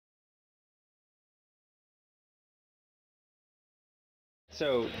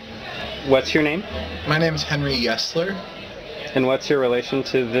So, what's your name? My name's Henry Yesler. And what's your relation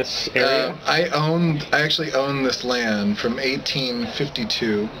to this area? I actually owned this land from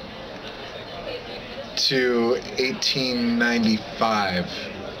 1852 to 1895,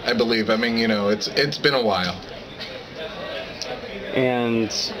 I believe. I mean, it's been a while. And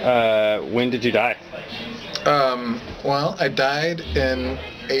when did you die? Well, I died in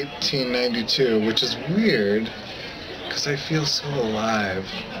 1892, which is weird because I feel so alive.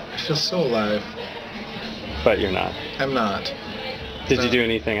 I feel so alive. But you're not. I'm not. Did you do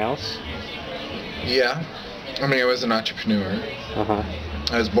anything else? Yeah. I mean, I was an entrepreneur. Uh-huh.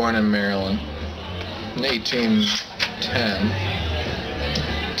 I was born in Maryland in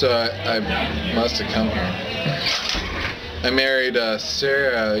 1810. So I must have come here. I married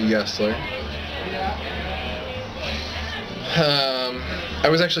Sarah Yesler. I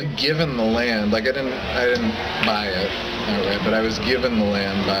was actually given the land. Like I didn't buy it outright, but I was given the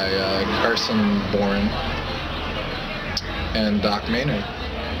land by Carson Bourne and Doc Maynard.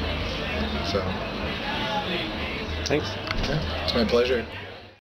 So, Thanks. yeah, it's my pleasure.